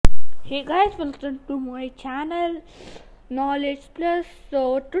Hey guys, welcome to my channel Knowledge Plus.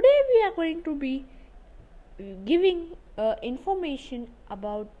 So today we are going to be giving information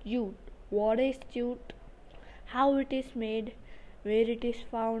about jute. What is jute? How it is made? Where it is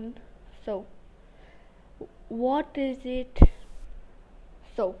found? So what is it?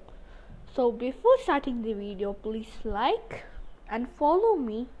 So before starting the video, please like and follow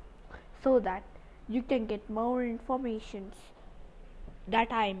me so that you can get more informations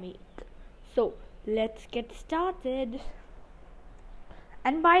that I make. So let's get started.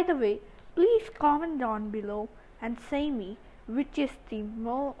 And by the way, please comment down below and say me which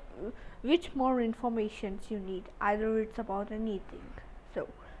more informations you need. Either it's about anything. So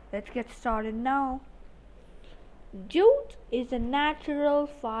let's get started now. Jute is a natural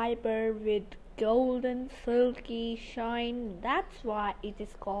fiber with golden silky shine. That's why it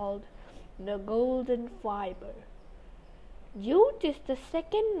is called the golden fiber. Jute is the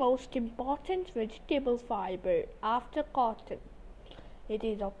second most important vegetable fiber after cotton. It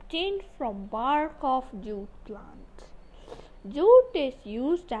is obtained from bark of jute plant. Jute is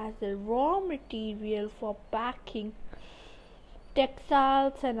used as a raw material for packing,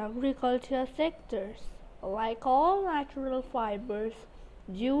 textiles and agriculture sectors. Like all natural fibers,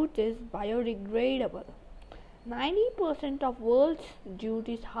 jute is biodegradable. 90% of world's jute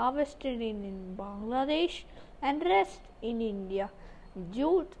is harvested in Bangladesh and rest in India.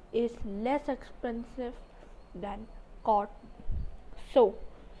 Jute is less expensive than cotton. So,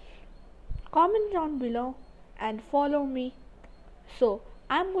 comment down below and follow me. So,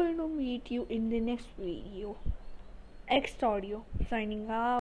 I'm going to meet you in the next video. X Audio signing out.